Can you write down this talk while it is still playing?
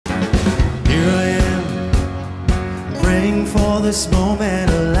for this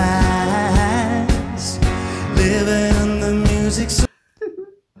moment alas, living in the music.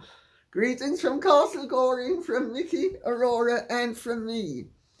 Greetings from Castle Goring, from Nikki, Aurora and from me.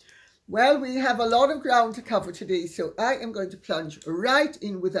 Well, we have a lot of ground to cover today, so I am going to plunge right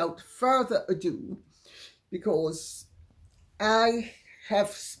in without further ado, because I have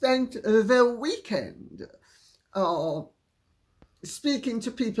spent the weekend speaking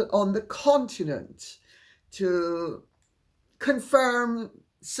to people on the continent to confirm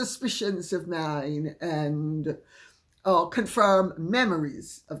suspicions of mine and confirm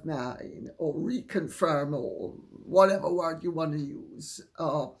memories of mine, or reconfirm, or whatever word you want to use,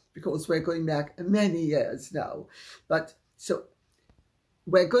 because we're going back many years now. But so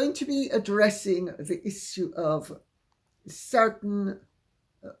we're going to be addressing the issue of certain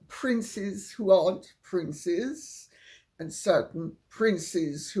princes who aren't princes, and certain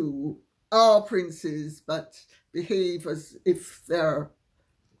princes who are princes but behave as if they're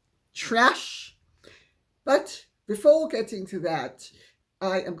trash. But before getting to that,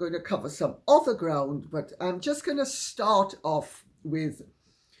 I am going to cover some other ground, but I'm just going to start off with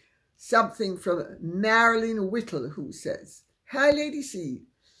something from Marilyn Whittle, who says, "Hi Lady C,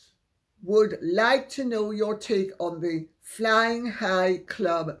 would like to know your take on the Flying High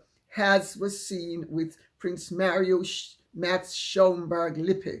Club as was seen with Prince Mario Max Schaumberg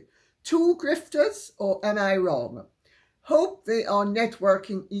Lippe. Two grifters, or am I wrong? Hope they are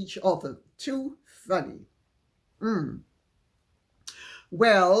networking each other. Too funny."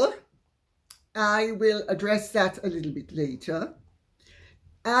 Well, I will address that a little bit later.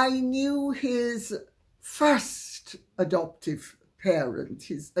 I knew his first adoptive parent,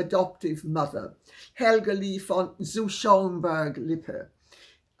 his adoptive mother, Helga Lee von Schaumberg Lippe.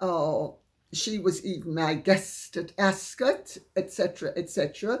 She was even my guest at Ascot, etc.,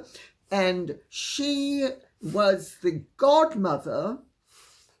 etc. And she was the godmother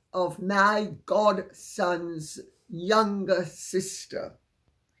of my godson's younger sister.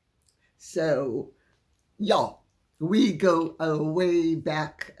 So, yeah, we go way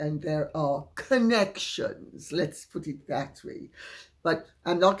back and there are connections, let's put it that way. But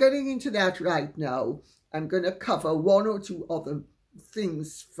I'm not getting into that right now. I'm going to cover one or two other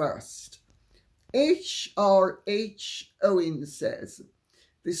things first. H.R.H. Owen says,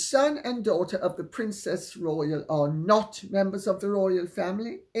 "The son and daughter of the Princess Royal are not members of the royal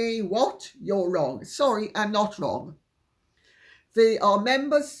family." What? You're wrong. Sorry, I'm not wrong. They are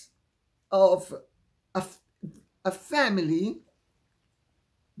members of a family.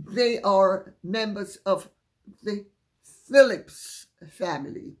 They are members of the Phillips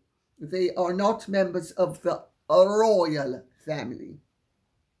family. They are not members of the royal family.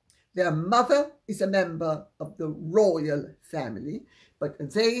 Their mother is a member of the royal family, but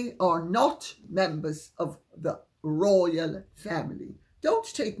they are not members of the royal family. Don't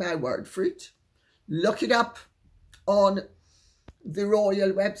take my word for it. Look it up on the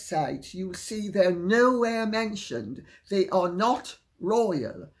royal website. You'll see they're nowhere mentioned. They are not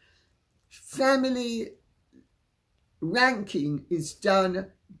royal. Family ranking is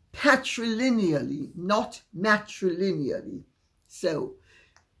done patrilineally, not matrilineally. So,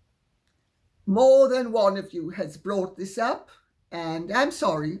 more than one of you has brought this up, and I'm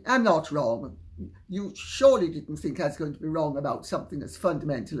sorry, I'm not wrong. You surely didn't think I was going to be wrong about something as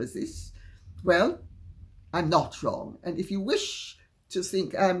fundamental as this. Well, I'm not wrong. And if you wish to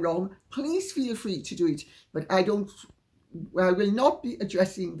think I'm wrong, please feel free to do it. But I will not be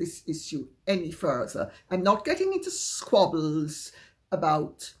addressing this issue any further. I'm not getting into squabbles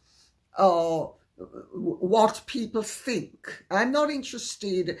about what people think. I'm not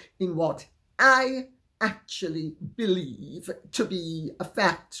interested in what I actually believe to be a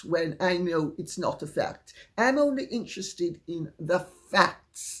fact when I know it's not a fact. I'm only interested in the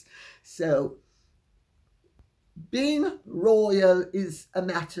facts. So, being royal is a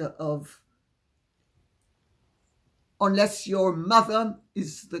matter of, unless your mother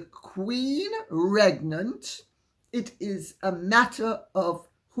is the queen regnant, it is a matter of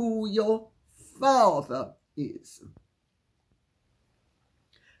who your father is.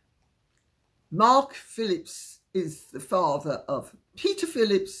 Mark Phillips is the father of Peter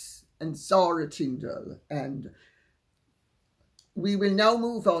Phillips and Zara Tindall, and we will now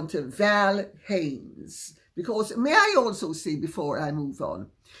move on to Val Haynes, because may I also say before I move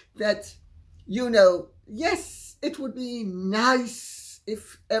on that, you know, yes, it would be nice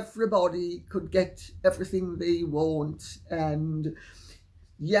if everybody could get everything they want, and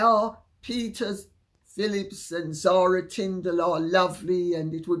yeah, Peter Phillips and Zara Tindall are lovely,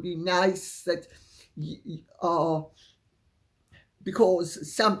 and it would be nice that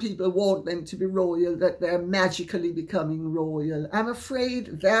because some people want them to be royal, that they're magically becoming royal. I'm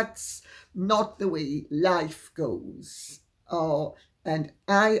afraid that's not the way life goes. And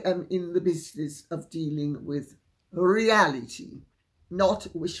I am in the business of dealing with reality, not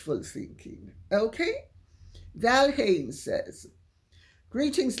wishful thinking. Okay? Val Haynes says,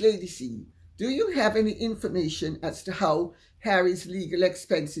 greetings, Lady C. Do you have any information as to how Harry's legal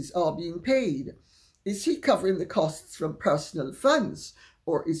expenses are being paid? Is he covering the costs from personal funds,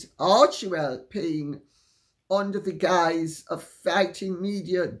 or is Archewell paying under the guise of fighting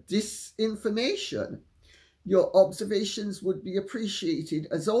media disinformation? Your observations would be appreciated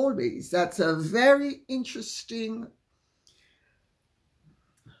as always. That's a very interesting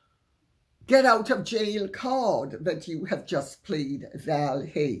get out of jail card that you have just played, Val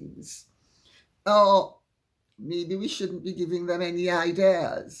Haynes. Maybe we shouldn't be giving them any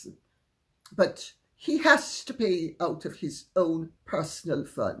ideas, but he has to pay out of his own personal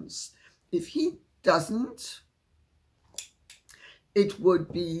funds. If he doesn't, it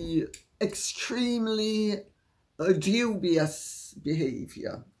would be extremely dubious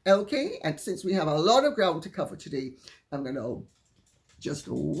behavior. Okay, and since we have a lot of ground to cover today, I'm going to just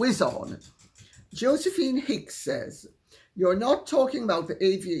whiz on. Josephine Hicks says, you're not talking about the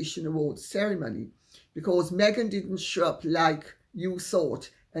Aviation Awards ceremony because Meghan didn't show up like you thought,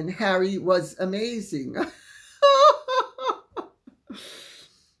 and Harry was amazing.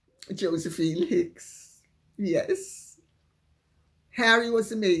 Josephine Hicks, yes. Harry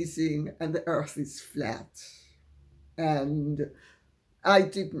was amazing and the earth is flat. And I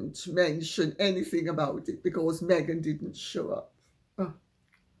didn't mention anything about it because Meghan didn't show up.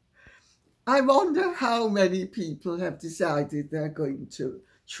 I wonder how many people have decided they're going to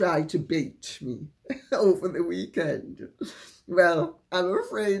try to bait me over the weekend. Well, I'm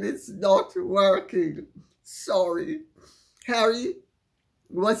afraid it's not working. Sorry. Harry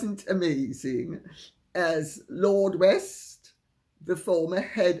wasn't amazing as Lord West, the former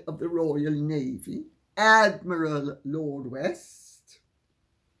head of the Royal Navy, Admiral Lord West,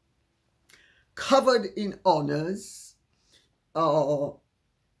 covered in honours,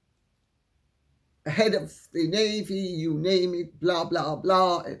 head of the Navy, you name it, blah, blah,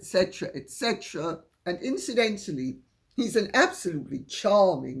 blah, etc., etc. And incidentally, he's an absolutely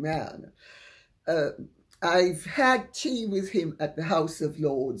charming man. I've had tea with him at the House of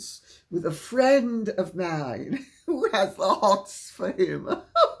Lords with a friend of mine who has the hots for him.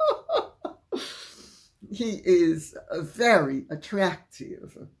 He is very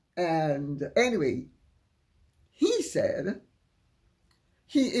attractive. And anyway, he said,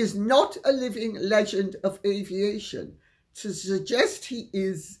 he is not a living legend of aviation. To suggest he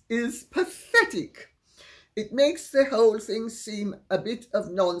is pathetic. It makes the whole thing seem a bit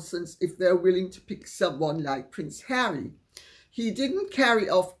of nonsense if they're willing to pick someone like Prince Harry. He didn't carry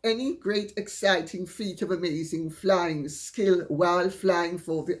off any great exciting feat of amazing flying skill while flying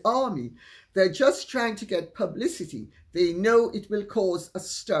for the army. They're just trying to get publicity. They know it will cause a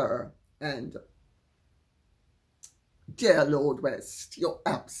stir. And dear Lord West, you're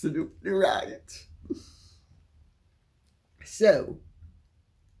absolutely right. So,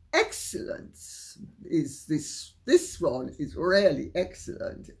 excellence is this one is really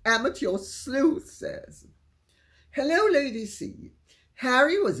excellent. Amateur Sleuth says, hello, Lady C.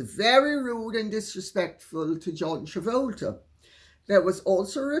 Harry was very rude and disrespectful to John Travolta. There was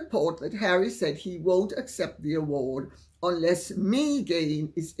also a report that Harry said he won't accept the award unless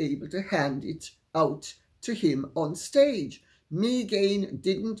Meghan is able to hand it out to him on stage. Meghan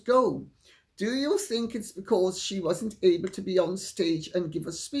didn't go. Do you think it's because she wasn't able to be on stage and give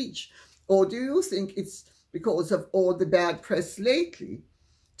a speech? Or do you think it's because of all the bad press lately?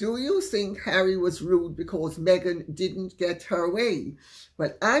 Do you think Harry was rude because Meghan didn't get her way?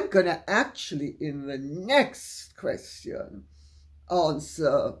 Well, I'm going to actually, in the next question,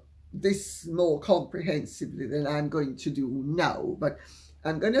 answer this more comprehensively than I'm going to do now. But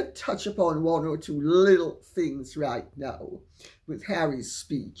I'm going to touch upon one or two little things right now with Harry's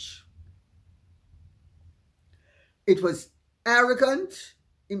speech. It was arrogant,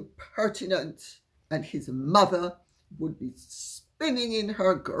 impertinent, and his mother would be spinning in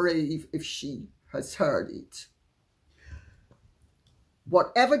her grave if she has heard it.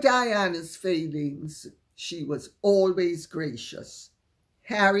 Whatever Diana's failings, she was always gracious.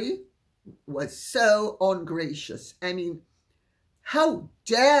 Harry was so ungracious. I mean, how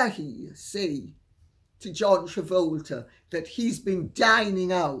dare he say to John Travolta that he's been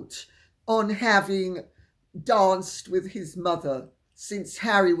dining out on having danced with his mother since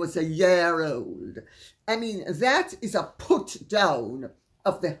Harry was a year old. I mean, that is a put down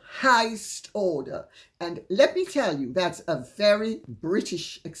of the highest order. And let me tell you, that's a very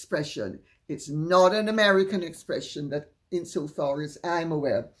British expression. It's not an American expression, that insofar as I'm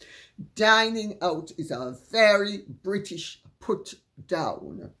aware. Dining out is a very British put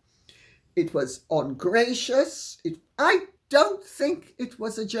down. It was ungracious. I don't think it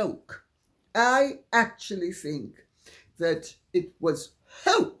was a joke. I actually think that it was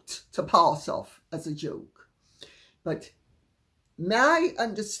hoped to pass off as a joke. But my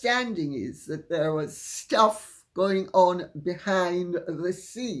understanding is that there was stuff going on behind the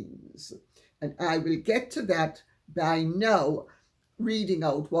scenes. And I will get to that by now, reading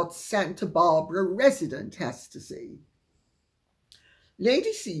out what Santa Barbara resident has to say.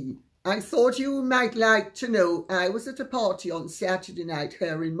 Lady C, I thought you might like to know I was at a party on Saturday night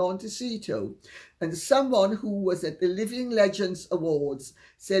here in Montecito, and someone who was at the Living Legends Awards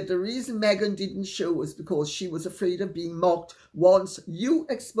said the reason Meghan didn't show was because she was afraid of being mocked once you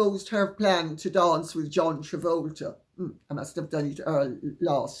exposed her plan to dance with John Travolta. I must have done it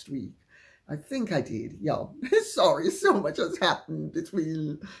last week. I think I did, yeah. Sorry, so much has happened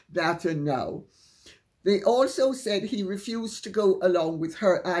between that and now. They also said he refused to go along with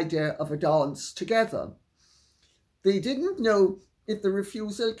her idea of a dance together. They didn't know if the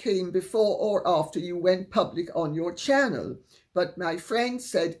refusal came before or after you went public on your channel, but my friend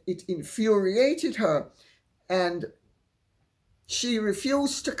said it infuriated her and she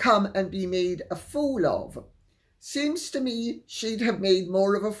refused to come and be made a fool of. Seems to me she'd have made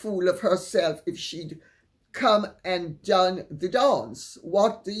more of a fool of herself if she'd come and done the dance.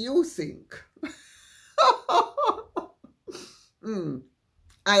 What do you think?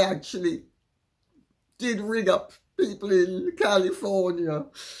 I actually did ring up people in California,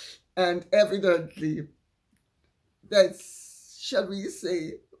 and evidently that's, shall we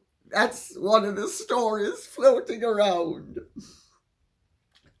say, that's one of the stories floating around.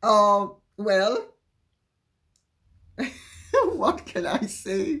 Well, what can I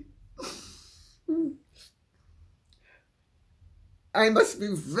say? I must be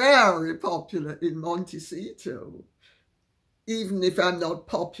very popular in Montecito, even if I'm not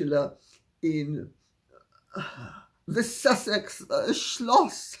popular in the Sussex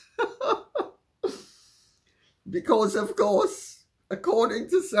Schloss. Because, of course, according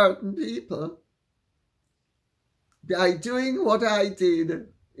to certain people, by doing what I did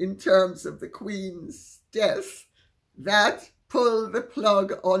in terms of the Queen's death, that pulled the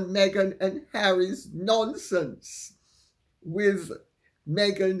plug on Meghan and Harry's nonsense, with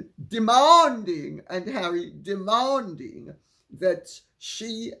Meghan demanding and Harry demanding that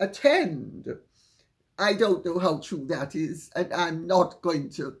she attend. I don't know how true that is, and I'm not going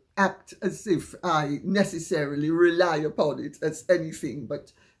to act as if I necessarily rely upon it as anything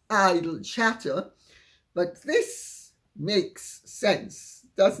but idle chatter. But this makes sense,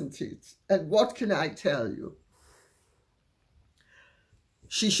 doesn't it? And what can I tell you?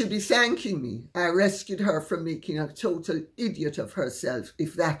 She should be thanking me. I rescued her from making a total idiot of herself,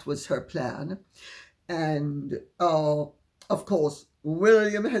 if that was her plan. And, of course,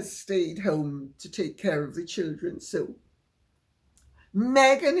 William has stayed home to take care of the children, so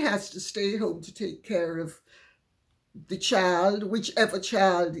Meghan has to stay home to take care of the child, whichever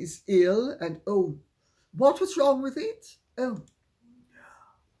child is ill. And, oh, what was wrong with it? Oh,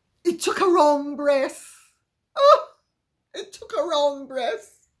 it took a wrong breath. Oh! It took a wrong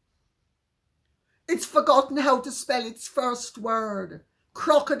breath. It's forgotten how to spell its first word.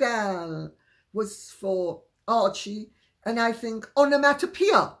 Crocodile was for Archie, and I think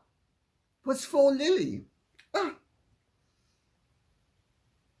onomatopoeia was for Lily. Ah.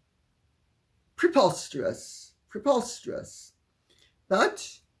 Preposterous, preposterous.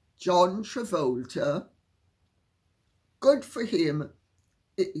 But John Travolta, good for him,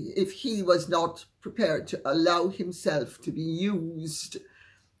 if he was not prepared to allow himself to be used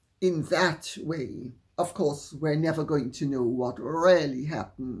in that way. Of course, we're never going to know what really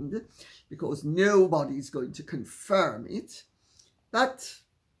happened because nobody's going to confirm it. But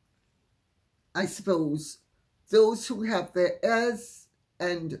I suppose those who have their ears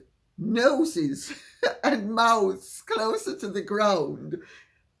and noses and mouths closer to the ground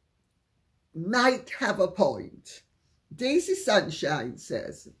might have a point. Daisy Sunshine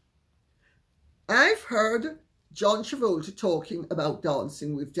says, I've heard John Travolta talking about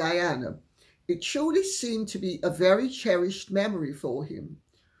dancing with Diana. It truly seemed to be a very cherished memory for him.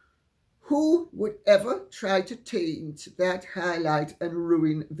 Who would ever try to taint that highlight and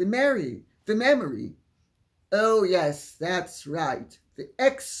ruin the memory? Oh yes, that's right. The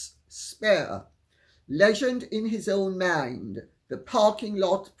ex-spare, legend in his own mind, the parking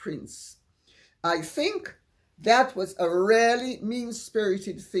lot prince. I think That was a really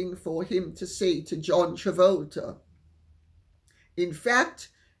mean-spirited thing for him to say to John Travolta. In fact,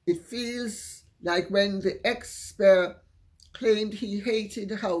 it feels like when the expert claimed he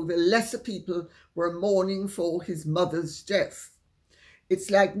hated how the lesser people were mourning for his mother's death. It's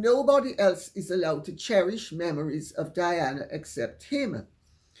like nobody else is allowed to cherish memories of Diana except him.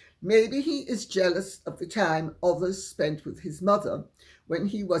 Maybe he is jealous of the time others spent with his mother when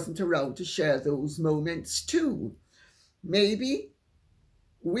he wasn't around to share those moments too. Maybe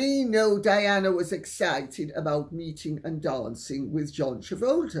we know Diana was excited about meeting and dancing with John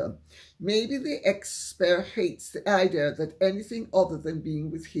Travolta. Maybe the expert hates the idea that anything other than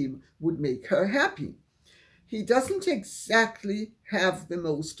being with him would make her happy. He doesn't exactly have the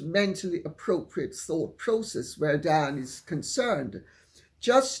most mentally appropriate thought process where Diana is concerned.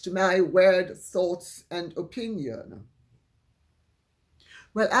 Just my weird thoughts and opinion.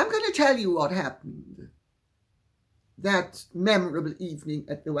 Well, I'm going to tell you what happened that memorable evening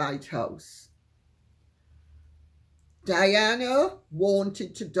at the White House. Diana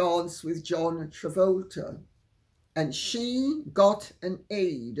wanted to dance with John Travolta, and she got an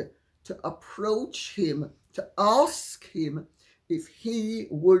aide to approach him, to ask him if he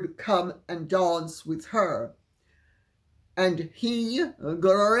would come and dance with her. And he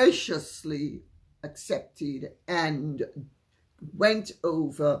graciously accepted and went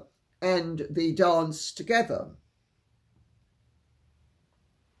over and they danced together.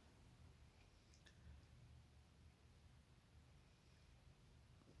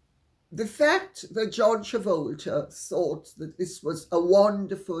 The fact that John Travolta thought that this was a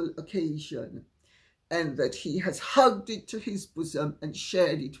wonderful occasion and that he has hugged it to his bosom and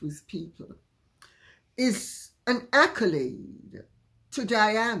shared it with people is an accolade to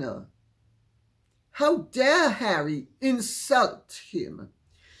Diana. How dare Harry insult him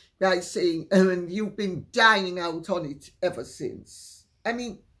by saying, "Oh, and you've been dining out on it ever since." I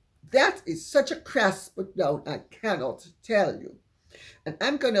mean, that is such a crass put down, I cannot tell you. And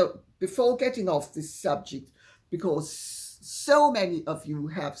I'm going to, before getting off this subject, because so many of you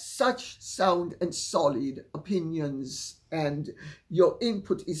have such sound and solid opinions and your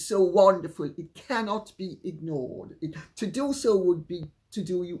input is so wonderful, it cannot be ignored. To do so would be to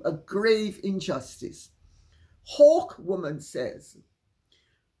do you a grave injustice. Hawk Woman says,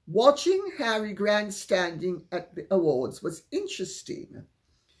 watching Harry grandstanding at the awards was interesting.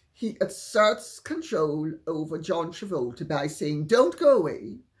 He asserts control over John Travolta by saying, "Don't go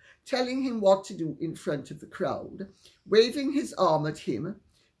away," telling him what to do in front of the crowd, waving his arm at him,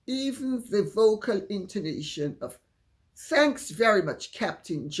 even the vocal intonation of "Thanks very much,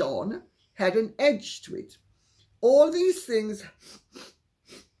 Captain John," had an edge to it. All these things...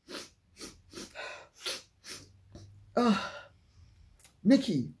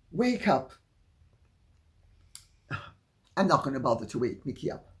 Mickey, wake up. I'm not going to bother to wake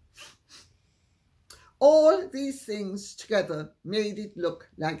Mickey up. All these things together made it look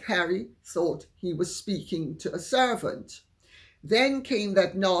like Harry thought he was speaking to a servant. Then came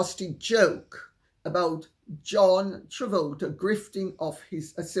that nasty joke about John Travolta grifting off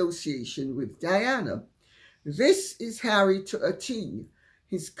his association with Diana. This is Harry to a T,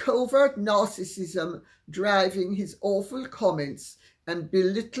 his covert narcissism driving his awful comments and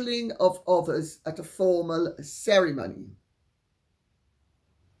belittling of others at a formal ceremony.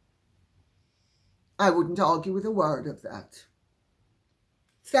 I wouldn't argue with a word of that.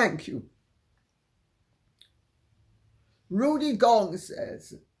 Thank you. Rudy Gong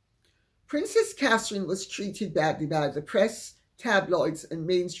says, Princess Catherine was treated badly by the press, tabloids and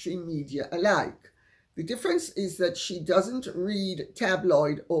mainstream media alike. The difference is that she doesn't read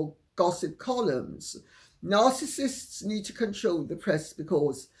tabloid or gossip columns. Narcissists need to control the press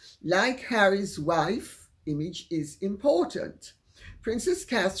because, like Harry's wife, image is important. Princess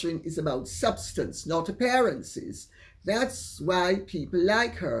Catherine is about substance, not appearances. That's why people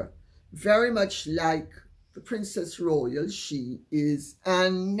like her. Very much like the Princess Royal, she is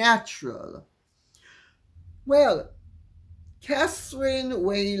unnatural. Well, Catherine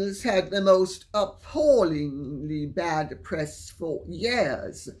Wales had the most appallingly bad press for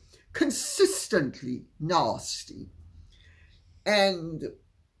years. Consistently nasty. And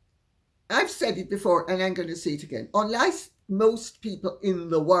I've said it before and I'm going to say it again. Unlike most people in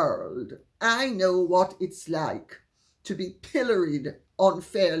the world, I know what it's like to be pilloried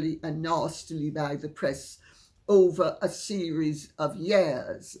unfairly and nastily by the press over a series of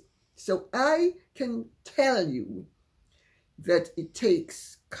years. So I can tell you that it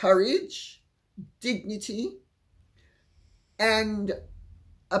takes courage, dignity, and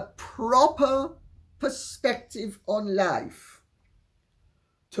a proper perspective on life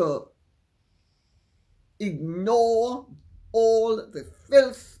to ignore all the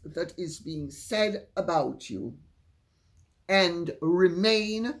filth that is being said about you and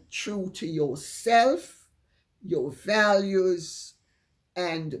remain true to yourself, your values,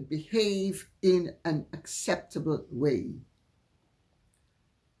 and behave in an acceptable way.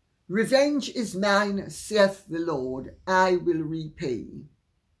 Revenge is mine, saith the Lord, I will repay.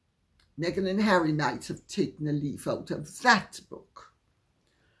 Meghan and Harry might have taken a leaf out of that book,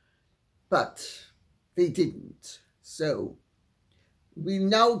 but they didn't. So we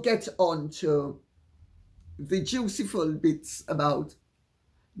now get on to the juicyful bits about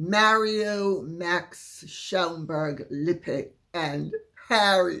Mario, Max, Schaumberg, Lippe, and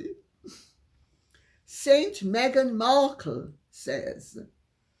Harry. Saint Meghan Markle says,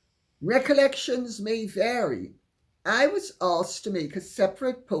 recollections may vary. I was asked to make a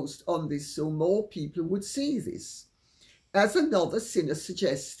separate post on this so more people would see this. As another sinner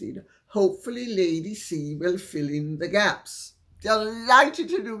suggested, hopefully Lady C will fill in the gaps. Delighted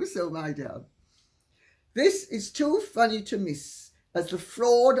to do so, my dear. This is too funny to miss, as the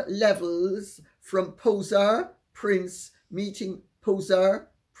fraud levels from poser prince meeting poser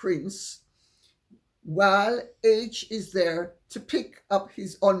prince, while H is there to pick up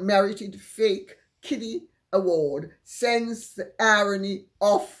his unmerited fake kiddie award, sends the irony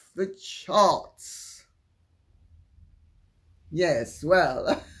off the charts. Yes,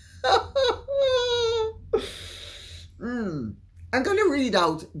 well. I'm going to read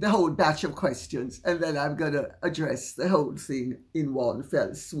out the whole batch of questions and then I'm going to address the whole thing in one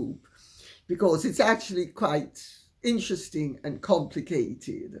fell swoop, because it's actually quite interesting and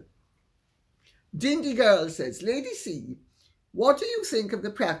complicated. Dindy Girl says, Lady C, what do you think of the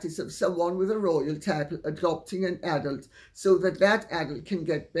practice of someone with a royal title adopting an adult so that that adult can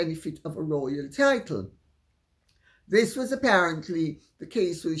get benefit of a royal title? This was apparently the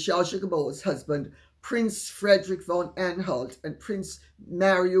case with Josef Goebbels' husband, Prince Frederick von Anhalt, and Prince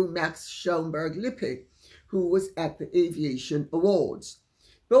Mario Max Schaumberg Lippe, who was at the Aviation Awards.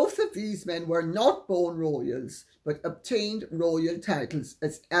 Both of these men were not born royals, but obtained royal titles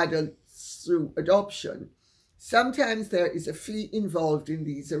as adults through adoption. Sometimes there is a fee involved in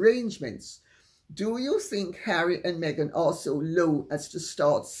these arrangements. Do you think Harry and Meghan are so low as to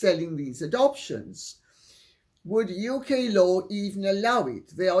start selling these adoptions? Would UK law even allow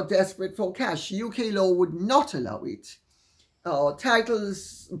it? They are desperate for cash. UK law would not allow it.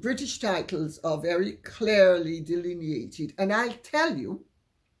 British titles are very clearly delineated. And I'll tell you,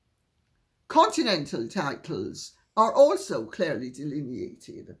 continental titles are also clearly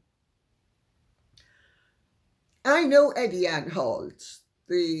delineated. I know Eddie Anhalt.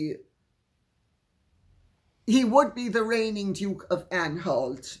 He would be the reigning Duke of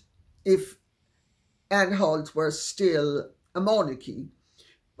Anhalt if Anhalt were still a monarchy,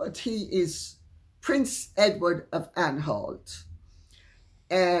 but he is Prince Edward of Anhalt,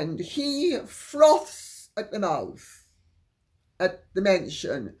 and he froths at the mouth at the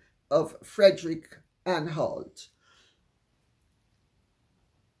mention of Frederick Anhalt.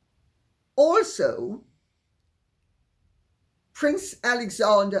 Also, Prince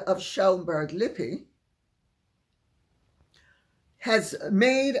Alexander of Schaumberg Lippe has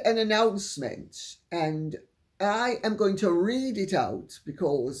made an announcement, and I am going to read it out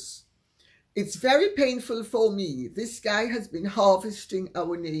because it's very painful for me. This guy has been harvesting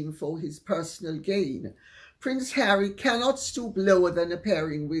our name for his personal gain. Prince Harry cannot stoop lower than a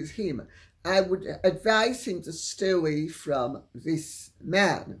pairing with him. I would advise him to stay away from this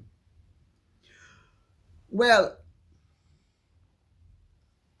man. Well,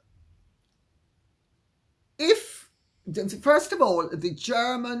 first of all, the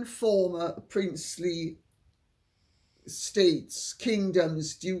German former princely states,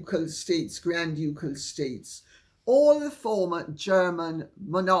 kingdoms, ducal states, grand ducal states, all the former German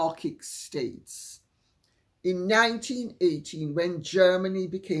monarchic states, in 1918, when Germany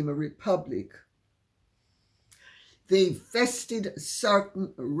became a republic, they vested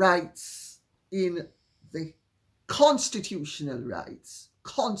certain rights in the constitutional rights.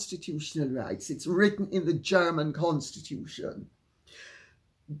 Constitutional rights. It's written in the German constitution.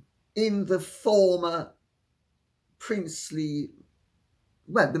 In the former princely,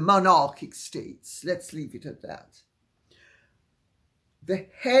 well, the monarchic states. Let's leave it at that. The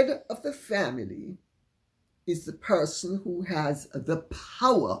head of the family is the person who has the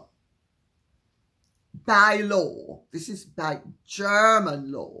power by law. This is by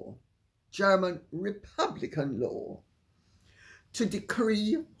German law, German Republican law, to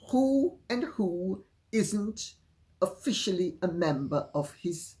decree who and who isn't officially a member of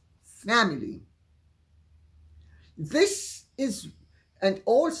his family. This is, and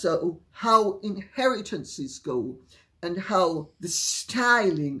also how inheritances go and how the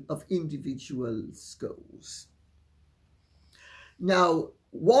styling of individuals goes. Now,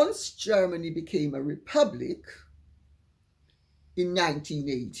 once Germany became a republic in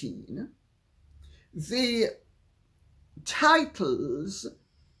 1918, the titles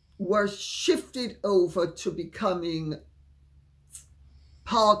were shifted over to becoming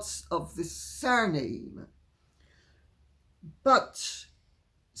parts of the surname. But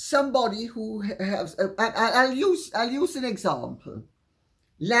somebody who has, I'll use an example.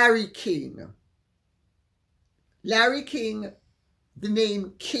 Larry King. Larry King, the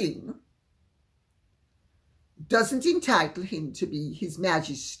name King, doesn't entitle him to be His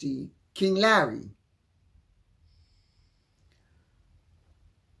Majesty King Larry.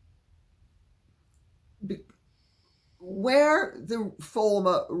 Where the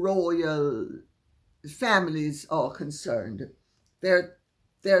former royal families are concerned, their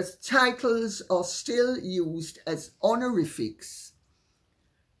titles are still used as honorifics,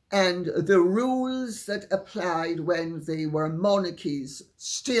 and the rules that applied when they were monarchies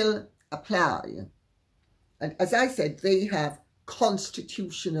still apply. And as I said, they have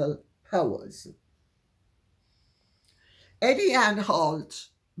constitutional powers. Eddie Anhalt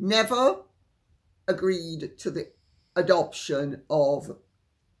never agreed to the adoption of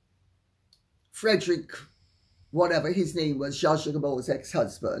Frederick, whatever his name was, Josef Goebbels'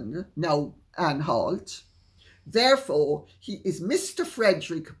 ex-husband, now Anhalt. Therefore, he is Mr.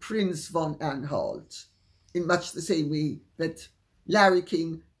 Frederick Prince von Anhalt, in much the same way that Larry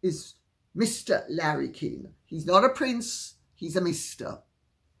King is Mr. Larry King. He's not a prince, he's a Mr.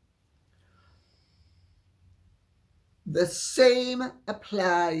 The same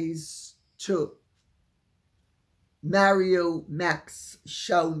applies to Mario Max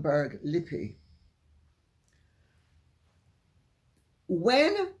Schaumberg Lippe.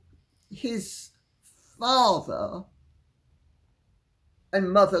 When his father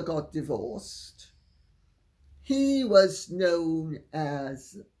and mother got divorced, he was known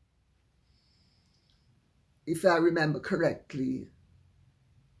as, if I remember correctly,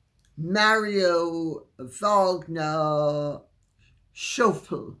 Mario Wagner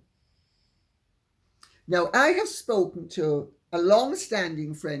Schoeffel. Now, I have spoken to a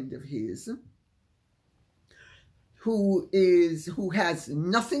long-standing friend of his who has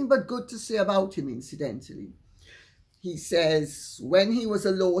nothing but good to say about him, incidentally. He says when he was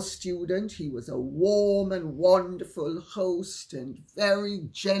a law student, he was a warm and wonderful host and very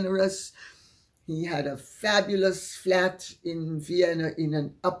generous. He had a fabulous flat in Vienna in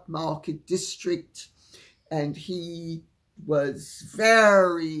an upmarket district, and he was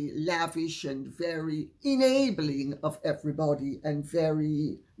very lavish and very enabling of everybody and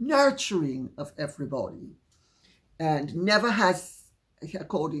very nurturing of everybody, and never has,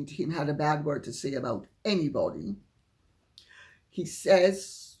 according to him, had a bad word to say about anybody. He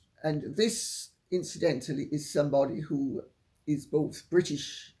says, and this incidentally is somebody who is both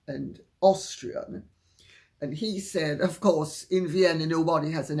British and Austrian, and he said, of course, in Vienna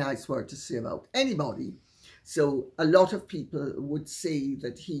nobody has a nice word to say about anybody. So a lot of people would say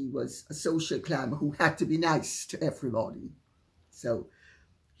that he was a social climber who had to be nice to everybody. So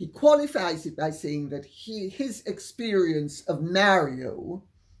he qualifies it by saying that his experience of Mario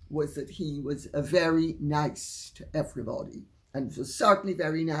was that he was a very nice to everybody, and was certainly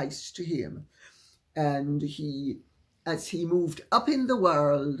very nice to him. And he, as he moved up in the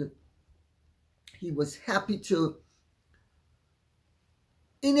world, he was happy to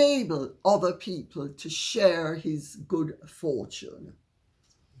enable other people to share his good fortune.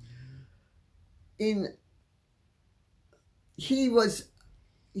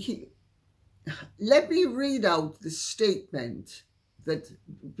 Let me read out the statement that,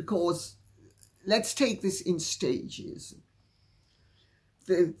 because let's take this in stages.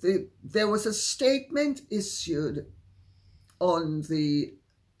 There was a statement issued on the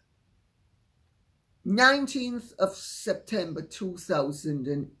 19th of September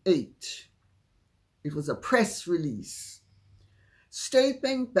 2008. It was a press release.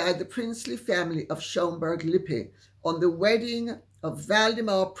 Statement by the princely family of Schaumberg Lippe on the wedding of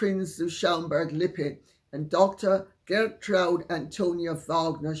Waldemar Prince of Schaumberg Lippe and Dr. Gertrude Antonia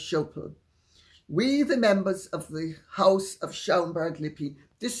Wagner Schoeffel. We, the members of the House of Schaumberg Lippe,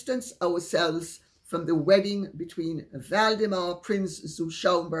 distance ourselves from the wedding between Waldemar Prince of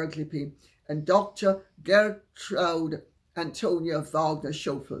Schaumberg Lippe and Dr. Gertrude Antonia Wagner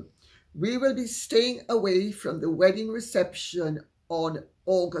Schoeffel. We will be staying away from the wedding reception on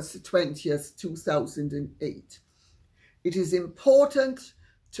August 20th, 2008. It is important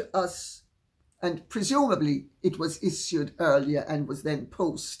to us and presumably it was issued earlier and was then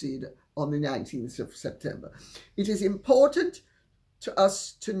posted on the 19th of September. It is important to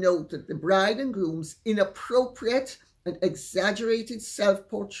us to note that the bride and groom's inappropriate and exaggerated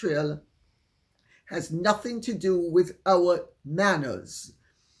self-portrayal has nothing to do with our manners.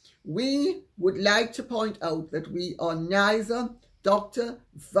 We would like to point out that we are neither Dr.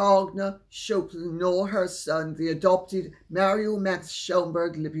 Wagner Schopel nor her son, the adopted Mario Max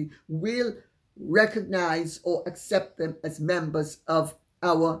Schaumberg Lippe, will recognize or accept them as members of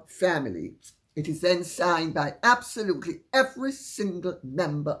our family. It is then signed by absolutely every single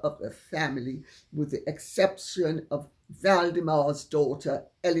member of the family, with the exception of Valdemar's daughter,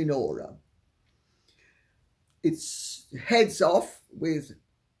 Eleonora. It heads off with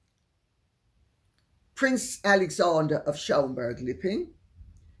Prince Alexander of Schaumberg Lippe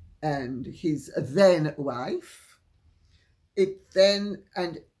and his then wife. It then,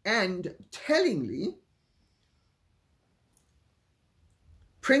 and tellingly,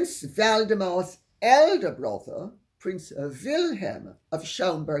 Prince Valdemar's elder brother, Prince Wilhelm of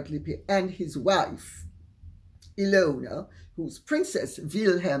Schaumberg Lippe, and his wife, Ilona, who's Princess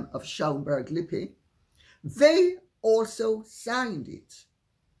Wilhelm of Schaumberg Lippe, they also signed it,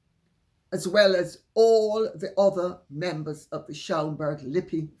 as well as all the other members of the Schaumberg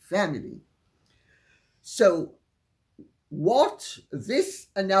Lippe family. So what this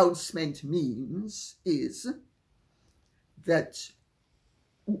announcement means is that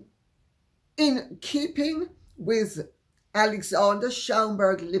in keeping with Alexander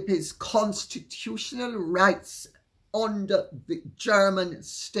Schaumberg Lippe's constitutional rights under the German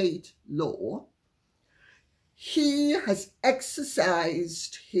state law, he has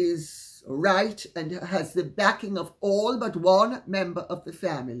exercised his right and has the backing of all but one member of the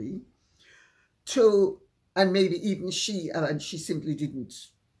family to, and maybe even she, and she simply didn't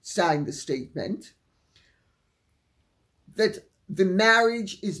sign the statement, that the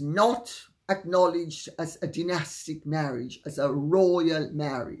marriage is not acknowledged as a dynastic marriage, as a royal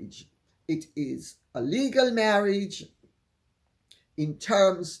marriage. It is a legal marriage. In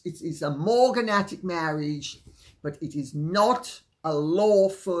terms, it is a morganatic marriage, but it is not a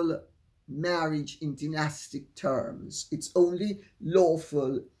lawful marriage in dynastic terms. It's only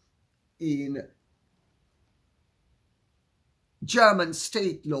lawful in German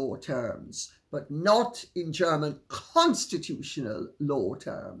state law terms, but not in German constitutional law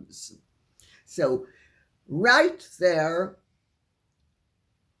terms. So right there,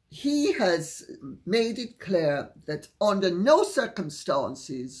 he has made it clear that under no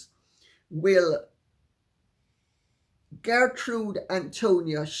circumstances will Gertrude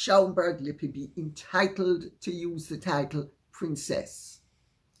Antonia Schaumberg Lippe be entitled to use the title princess.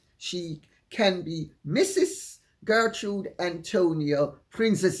 She can be Mrs. Gertrude Antonia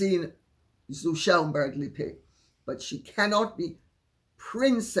Prinzessin zu Schaumberg Lippe, but she cannot be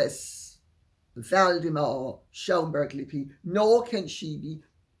Princess Waldemar Schaumberg Lippe, nor can she be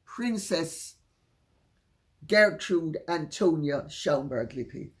Princess Gertrude Antonia Schaumberg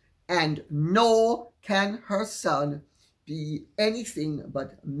Lippe, and nor can her son be anything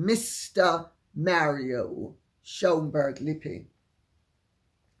but Mr. Mario Schaumberg Lippe.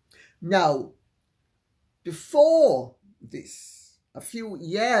 Now, before this, a few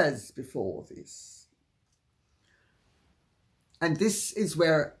years before this, and this is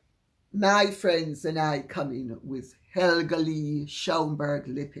where my friends and I come in with Helga Lee Schaumberg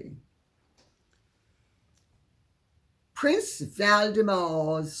Lippe, Prince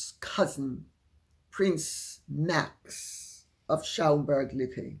Valdemar's cousin, Prince Max of Schaumberg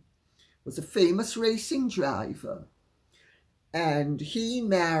Lippe, was a famous racing driver, and he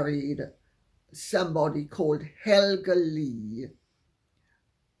married somebody called Helga Lee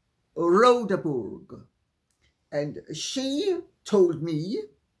Rodeburg, and she told me,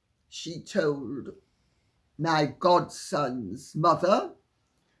 she told my godson's mother,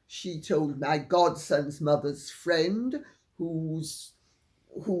 she told my godson's mother's friend, who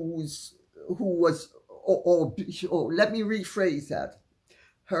was, or let me rephrase that.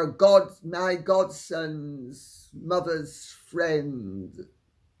 My godson's mother's friend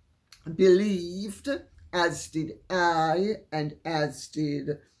believed, as did I, and as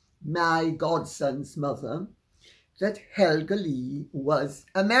did my godson's mother, that Helga Lee was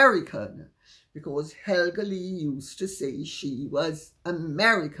American, because Helga Lee used to say she was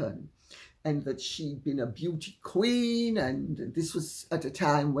American and that she'd been a beauty queen, and this was at a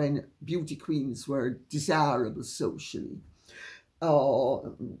time when beauty queens were desirable socially.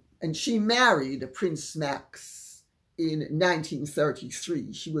 And she married Prince Max in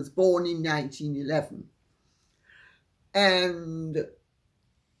 1933. She was born in 1911. And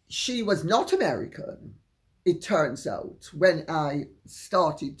she was not American, it turns out, when I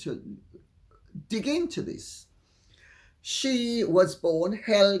started to dig into this. She was born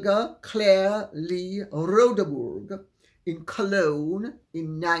Helga Claire Lee Rodeburg in Cologne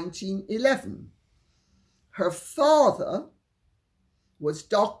in 1911. Her father was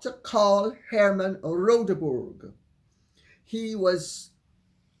Dr. Karl Hermann Rodeburg. He was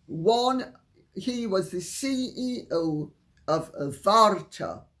the CEO of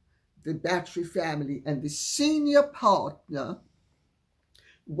Varta, the battery family, and the senior partner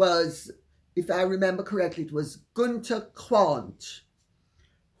was, if I remember correctly, it was Gunther Quandt,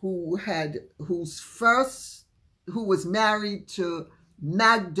 who was married to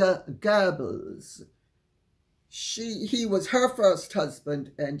Magda Goebbels. He was her first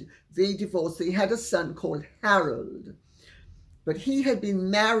husband, and they divorced. They had a son called Harold, but he had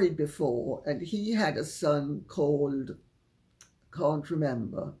been married before, and he had a son called, can't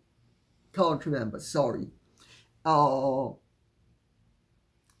remember, sorry. I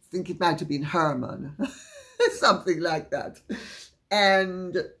think it might have been Herman, something like that.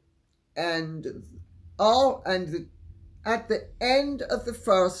 And at the end of the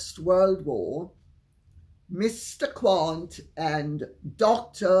First World War, Mr. Quandt and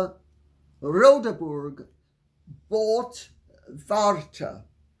Dr. Rodeburg bought Varta.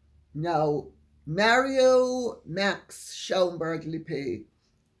 Now, Mario Max Schaumberg Lippe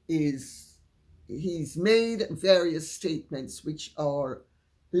he's made various statements which are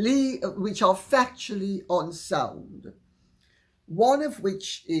factually unsound. One of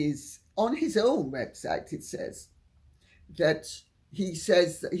which is on his own website. It says that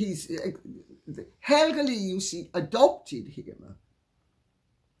Helga Lee, you see, adopted him.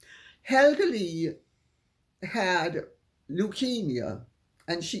 Helga Lee had leukemia,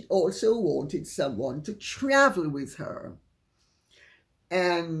 and she also wanted someone to travel with her.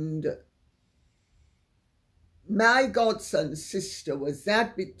 And my godson's sister was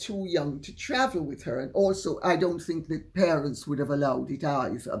that bit too young to travel with her. And also, I don't think that parents would have allowed it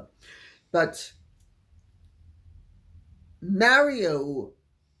either. But Mario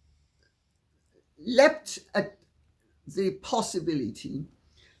leapt at the possibility,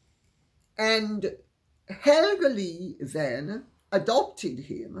 and Helga Lee then adopted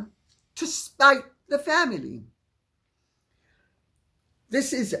him to spite the family.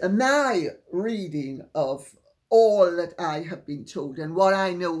 This is my reading of all that I have been told and what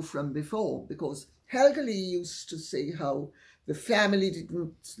I know from before, because Helga Lee used to say how the family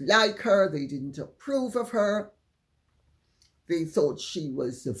didn't like her, they didn't approve of her, they thought she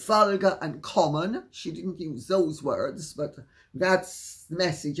was vulgar and common. She didn't use those words, but that's the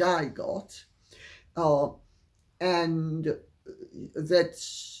message I got. And that,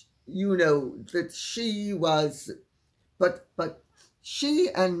 you know, that she was, but she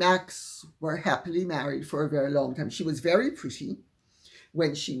and Max were happily married for a very long time. She was very pretty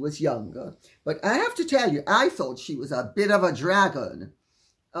when she was younger. But I have to tell you, I thought she was a bit of a dragon.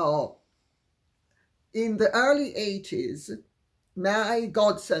 In the early 80s, my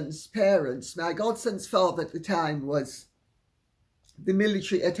godson's parents, my godson's father at the time was the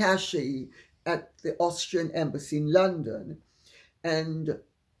military attaché at the Austrian embassy in London. And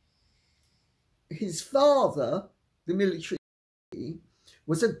his father, the military,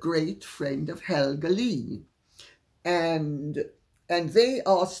 was a great friend of Helga Lee. And they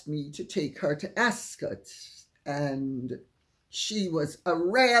asked me to take her to Ascot. And she was a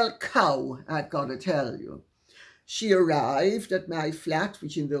real cow, I've got to tell you. She arrived at my flat,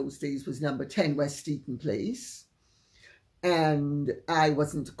 which in those days was number 10 West Eaton Place. And I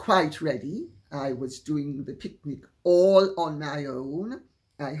wasn't quite ready. I was doing the picnic all on my own.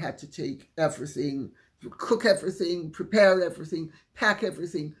 I had to take everything, cook everything, prepare everything, pack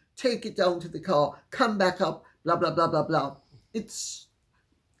everything, take it down to the car, come back up, blah, blah, blah, blah, blah.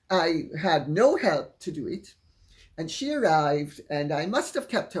 I had no help to do it. And she arrived, and I must have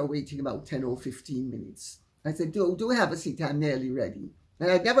kept her waiting about 10 or 15 minutes. I said, do have a seat, I'm nearly ready.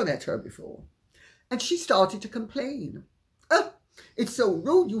 And I'd never met her before. And she started to complain. Oh, it's so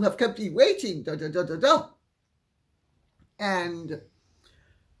rude, you have kept me waiting, da, da, da, da, da. And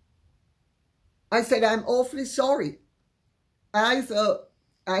I said, I'm awfully sorry. Either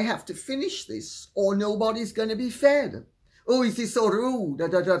I have to finish this or nobody's going to be fed. Oh, is this so rude? Da,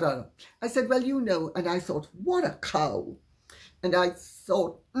 da, da, da. I said, well, you know, and I thought, what a cow. And I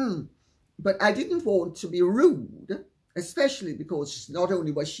thought, but I didn't want to be rude, especially because not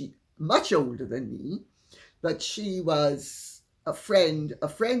only was she much older than me, but she was a friend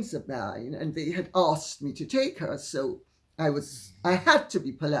of friends of mine, and they had asked me to take her. So I had to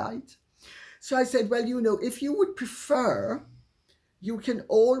be polite. So I said, well, you know, if you would prefer you can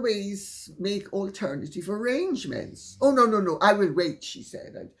always make alternative arrangements. Oh, no, I will wait, she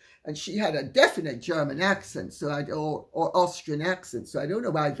said. And she had a definite German accent, or Austrian accent, so I don't know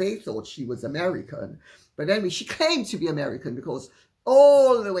why they thought she was American. But anyway, she claimed to be American because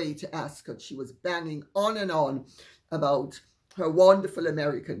all the way to Ascot, she was banging on and on about her wonderful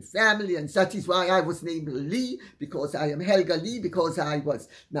American family, and that is why I was named Lee, because I am Helga Lee, because I was,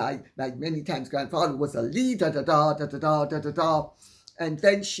 my many times grandfather was a Lee, da-da-da. And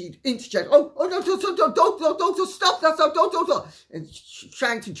then she'd interject, oh, no, don't, stop that, don't. And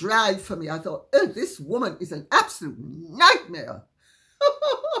trying to drive for me. I thought, oh, this woman is an absolute nightmare.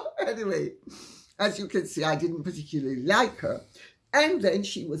 Anyway, as you can see, I didn't particularly like her. And then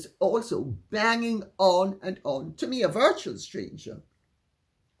she was also banging on and on, to me, a virtual stranger,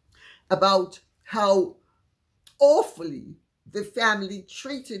 about how awfully the family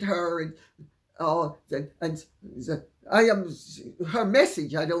treated her, her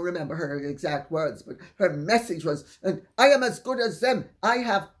message, I don't remember her exact words, but her message was, and I am as good as them. I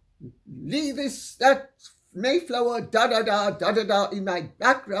have that Mayflower, da-da-da, in my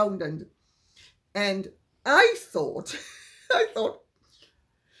background. And I thought,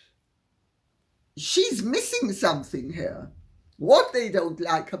 she's missing something here. What they don't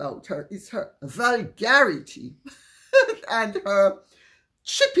like about her is her vulgarity and her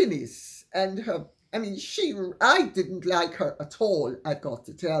chippiness and her, I didn't like her at all, I've got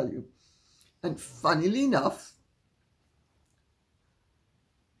to tell you. And funnily enough,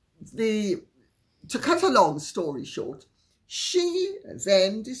 to cut a long story short, she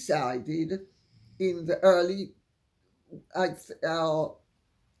then decided in the early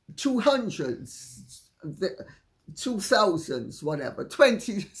 200s, the 2000s, whatever,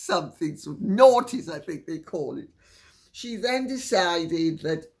 20-somethings, noughties, I think they call it. She then decided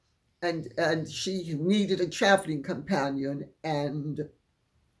that, and she needed a traveling companion, and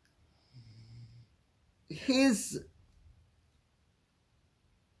his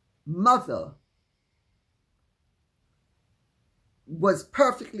mother was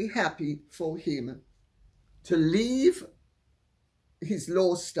perfectly happy for him to leave his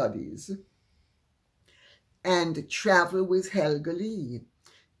law studies and travel with Helga Lee,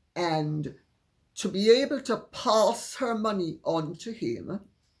 and to be able to pass her money on to him,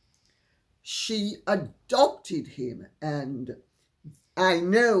 she adopted him. And I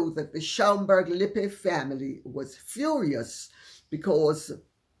know that the Schaumberg Lippe family was furious because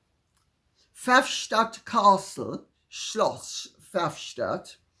Pfaffstadt Castle, Schloss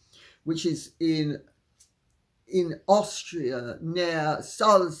Pfaffstadt, which is in Austria near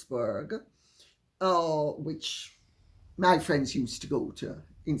Salzburg, which my friends used to go to,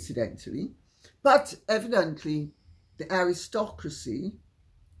 incidentally. But evidently the aristocracy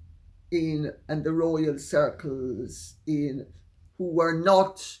and the royal circles who were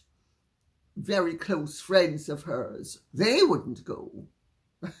not very close friends of hers, they wouldn't go.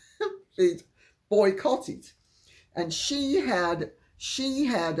 They'd boycott it. And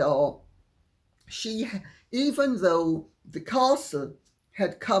even though the castle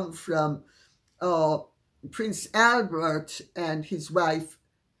had come from Prince Albert and his wife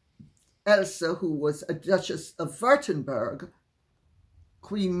Elsa, who was a Duchess of Württemberg,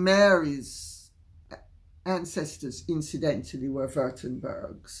 Queen Mary's ancestors, incidentally, were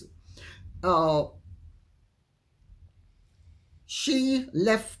Württembergs. She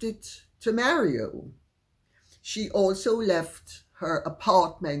left it to Mario. She also left her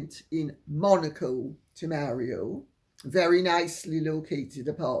apartment in Monaco to Mario, very nicely located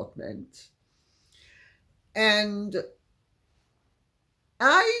apartment. And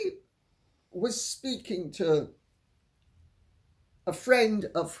I was speaking to a friend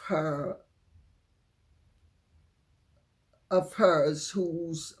of hers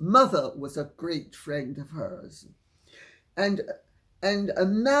whose mother was a great friend of hers. And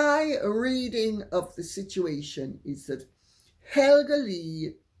my reading of the situation is that Helga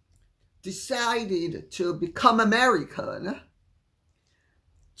Lee decided to become American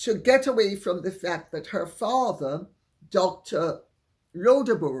to get away from the fact that her father, Dr.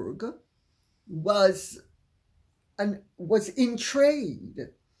 Rodeburg, was in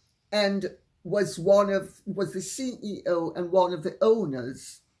trade and was the CEO and one of the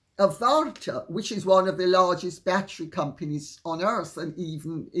owners of Varta, which is one of the largest battery companies on earth, and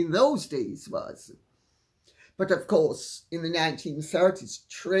even in those days was. But of course, in the 1930s,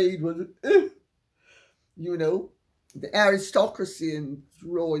 trade was, the aristocracy and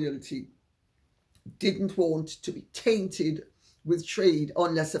royalty didn't want to be tainted with trade,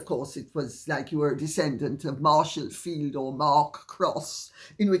 unless, of course, it was like you were a descendant of Marshall Field or Mark Cross,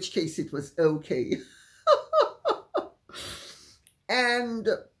 in which case it was okay. And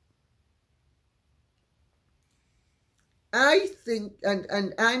I think,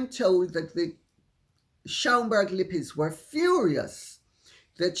 and I'm told that the Schaumberg Lippes were furious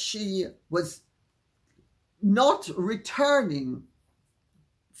that she was not returning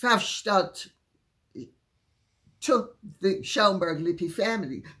Fafstadt to the Schaumberg Lippe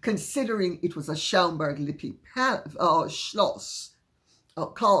family, considering it was a Schaumberg Lippe Schloss,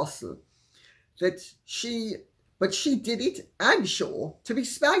 or castle, but she did it, I'm sure, to be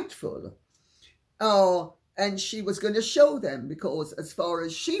spiteful. And she was going to show them, because as far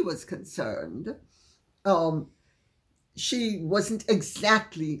as she was concerned, she wasn't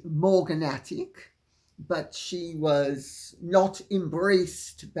exactly morganatic, but she was not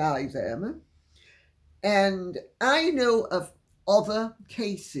embraced by them. And I know of other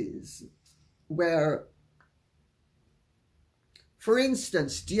cases where, for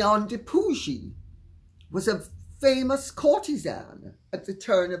instance, Diane de Pougy was a famous courtesan at the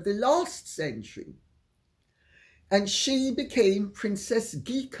turn of the last century. And she became Princess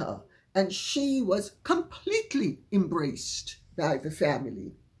Gika, and she was completely embraced by the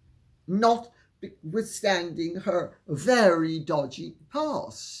family, notwithstanding her very dodgy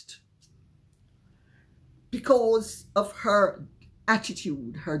past, because of her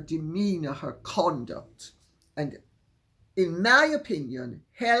attitude, her demeanor, her conduct. And in my opinion,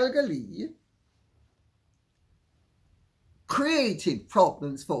 Helga Lee created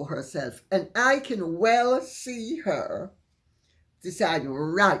problems for herself, and I can well see her deciding,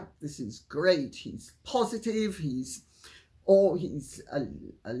 right, this is great, he's positive, he's a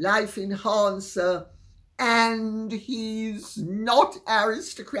life enhancer, and he's not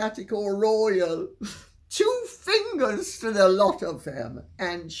aristocratic or royal. 2 fingers to the lot of them.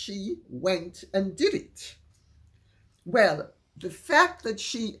 And she went and did it. Well, the fact that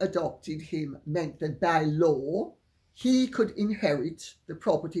she adopted him meant that by law, he could inherit the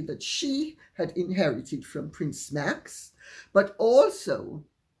property that she had inherited from Prince Max, but also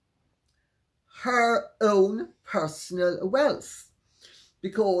her own personal wealth,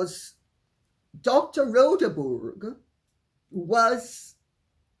 because Dr. Rodeburg was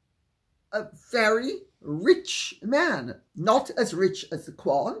a very rich man, not as rich as the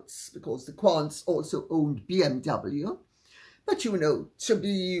Quandts, because the Quandts also owned BMW, but you know, to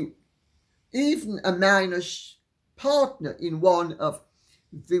be even a minor partner in one of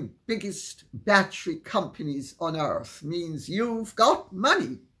the biggest battery companies on earth means you've got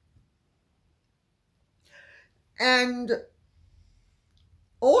money. And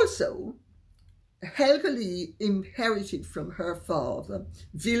also, Helga Lee inherited from her father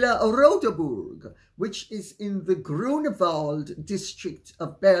Villa Rodeburg, which is in the Grunewald district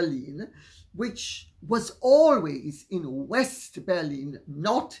of Berlin, which was always in West Berlin,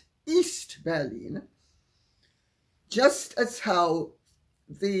 not East Berlin, just as how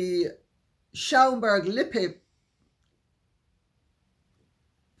the Schaumberg Lippe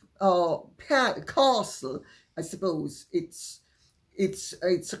castle, I suppose it's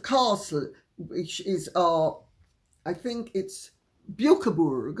a castle which is, I think it's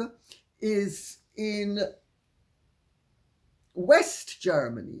Buckenburg, is in West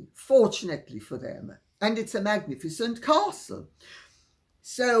Germany, fortunately for them, and it's a magnificent castle.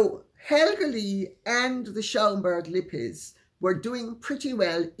 So Helga Lee and the Schaumberg Lippes were doing pretty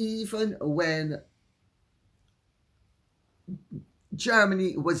well even when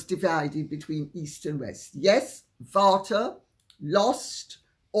Germany was divided between East and West. Yes, Varta lost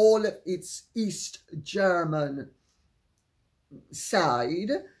all of its East German side,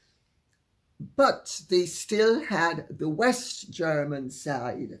 but they still had the West German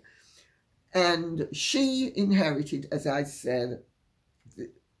side. And she inherited, as I said,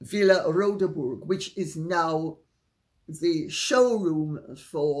 Villa Rodeburg, which is now the showroom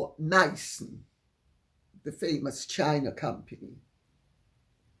for Meissen, the famous China company.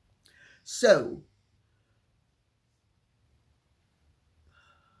 So,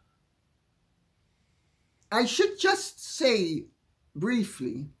 I should just say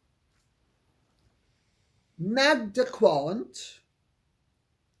briefly, Megda Quandt,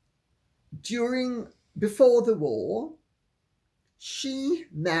 before the war, she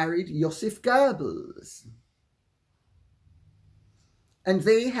married Josef Goebbels, and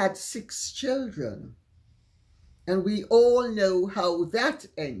they had 6 children. And we all know how that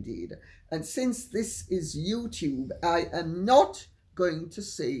ended. And since this is YouTube, I am not going to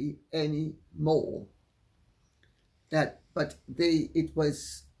say any more. But it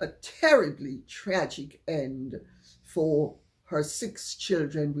was a terribly tragic end for her 6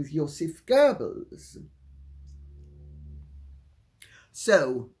 children with Josef Goebbels.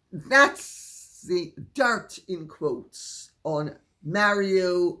 So that's the dirt, in quotes, on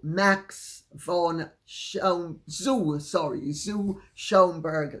Mario Max von Zu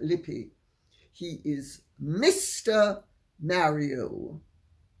Schaumberg Lippe. He is Mr. Mario.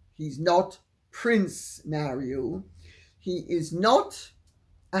 He's not Prince Mario. He is not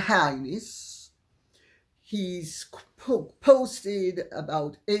a highness. He's posted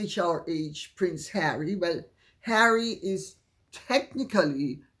about HRH Prince Harry. Well, Harry is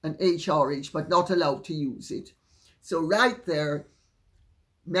technically an HRH, but not allowed to use it. So right there,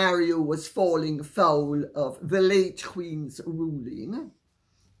 Mario was falling foul of the late Queen's ruling.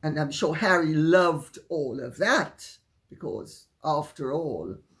 And I'm sure Harry loved all of that, because after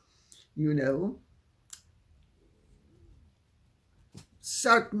all, you know,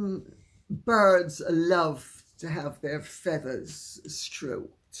 certain birds love to have their feathers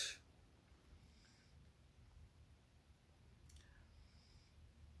stroked.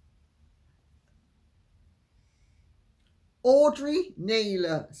 Audrey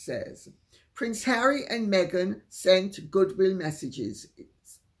Naylor says, Prince Harry and Meghan sent goodwill messages.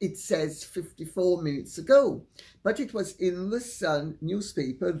 It says 54 minutes ago, but it was in the Sun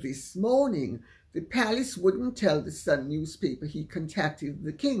newspaper this morning. The palace wouldn't tell the Sun newspaper he contacted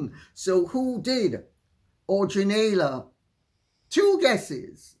the king. So who did? Audrey Naylor. 2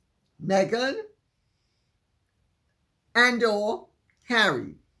 guesses. Meghan and or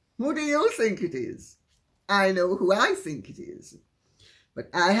Harry. Who do you think it is? I know who I think it is. But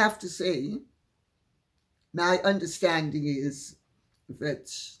I have to say, my understanding is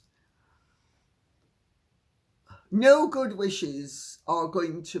that no good wishes are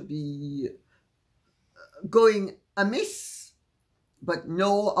going to be going amiss, but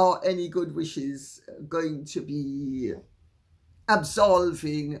nor are any good wishes going to be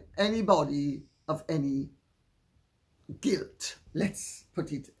absolving anybody of any guilt. Let's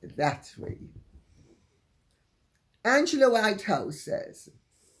put it that way. Angela Whitehouse says,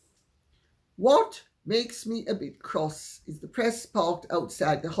 what makes me a bit cross is the press parked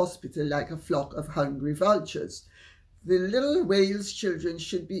outside the hospital like a flock of hungry vultures. The little Wales children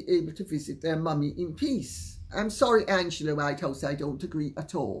should be able to visit their mummy in peace. I'm sorry, Angela Whitehouse, I don't agree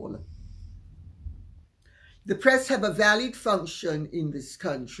at all. The press have a valid function in this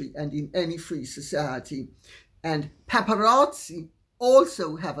country and in any free society. And paparazzi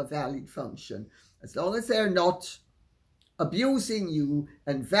also have a valid function. As long as they're not abusing you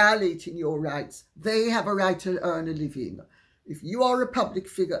and violating your rights, they have a right to earn a living. If you are a public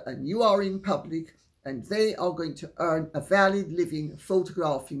figure and you are in public and they are going to earn a valid living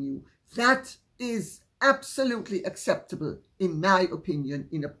photographing you, that is absolutely acceptable, in my opinion,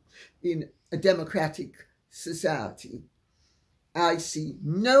 in a democratic society. I see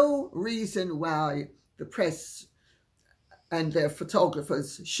no reason why the press and their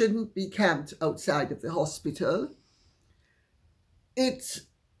photographers shouldn't be camped outside of the hospital. It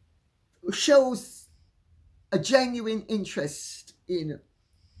shows a genuine interest in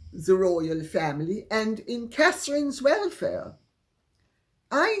the royal family and in Catherine's welfare.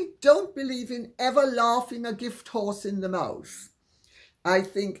 I don't believe in ever laughing a gift horse in the mouth. I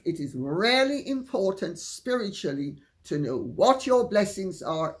think it is really important spiritually to know what your blessings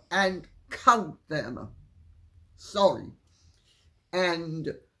are and count them. Sorry. And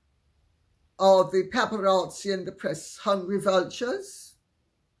are the paparazzi and the press hungry vultures?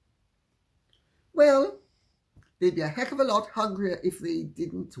 Well, they'd be a heck of a lot hungrier if they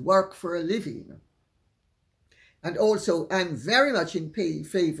didn't work for a living. And also, I'm very much in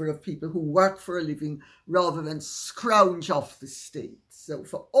favour of people who work for a living rather than scrounge off the state. So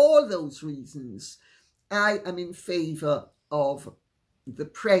for all those reasons, I am in favour of the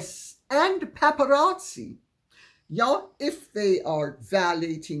press and paparazzi. Yeah, if they are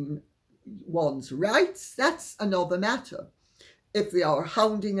violating one's rights, that's another matter. If they are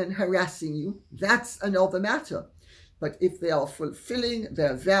hounding and harassing you, that's another matter. But if they are fulfilling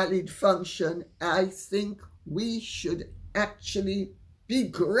their valid function, I think we should actually be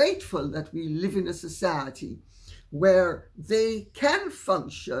grateful that we live in a society where they can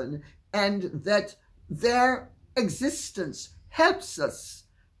function and that their existence helps us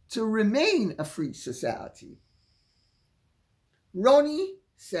to remain a free society. Ronnie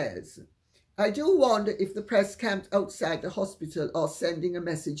says, I do wonder if the press camped outside the hospital are sending a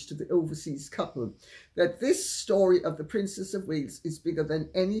message to the overseas couple that this story of the Princess of Wales is bigger than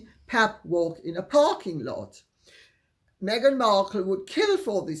any pap walk in a parking lot. Meghan Markle would kill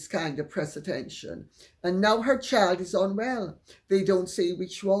for this kind of press attention, and now her child is unwell. They don't say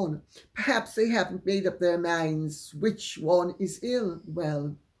which one. Perhaps they haven't made up their minds which one is ill.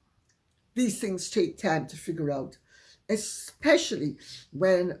 Well, these things take time to figure out, especially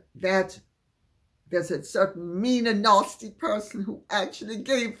when that there's a certain mean and nasty person who actually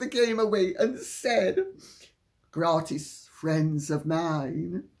gave the game away and said, gratis friends of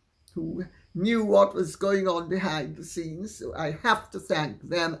mine who knew what was going on behind the scenes. So I have to thank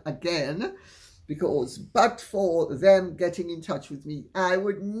them again, because but for them getting in touch with me, I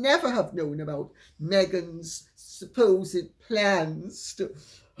would never have known about Meghan's supposed plans to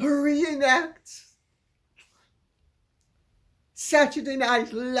reenact Saturday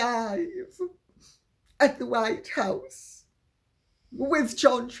Night Live at the White House with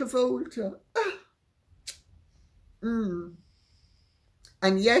John Travolta.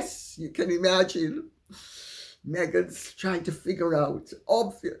 And yes, you can imagine Meghan's trying to figure out,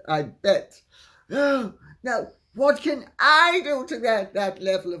 I bet, now what can I do to get that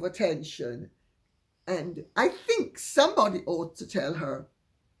level of attention? And I think somebody ought to tell her,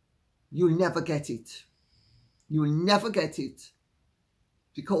 you'll never get it. You'll never get it,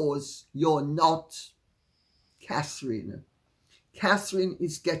 because you're not Catherine. Catherine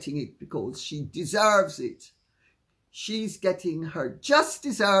is getting it because she deserves it. She's getting her just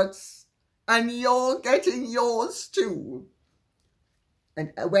desserts, and you're getting yours too.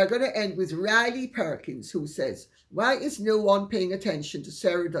 And we're going to end with Riley Perkins, who says, why is no one paying attention to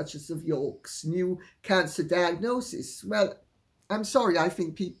Sarah, Duchess of York's new cancer diagnosis? Well, I'm sorry, I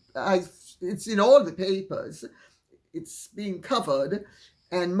think it's in all the papers. It's being covered.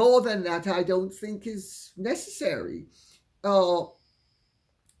 And more than that, I don't think is necessary.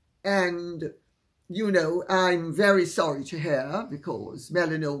 And, you know, I'm very sorry to hear, because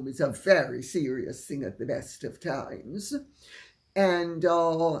melanoma is a very serious thing at the best of times. And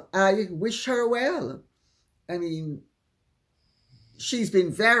I wish her well. I mean, she's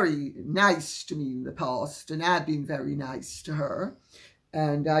been very nice to me in the past, and I've been very nice to her.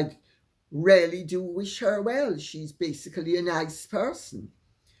 And I really do wish her well. She's basically a nice person.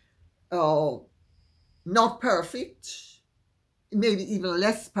 Not perfect, maybe even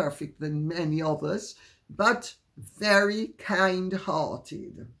less perfect than many others, but very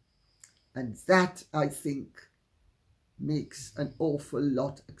kind-hearted. And that, I think, makes an awful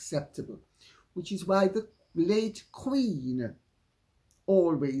lot acceptable, which is why the late Queen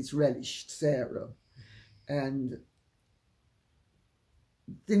always relished Sarah. And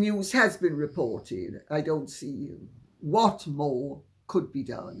the news has been reported. I don't see what more could be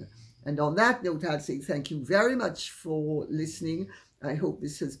done. And on that note, I'd say thank you very much for listening. I hope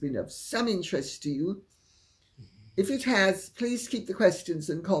this has been of some interest to you. If it has, please keep the questions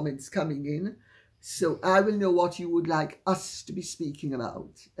and comments coming in, so I will know what you would like us to be speaking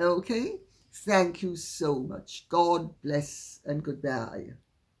about. Okay? Thank you so much. God bless and goodbye.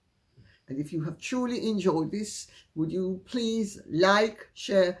 And if you have truly enjoyed this, would you please like,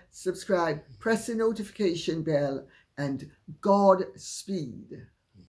 share, subscribe, press the notification bell, and Godspeed.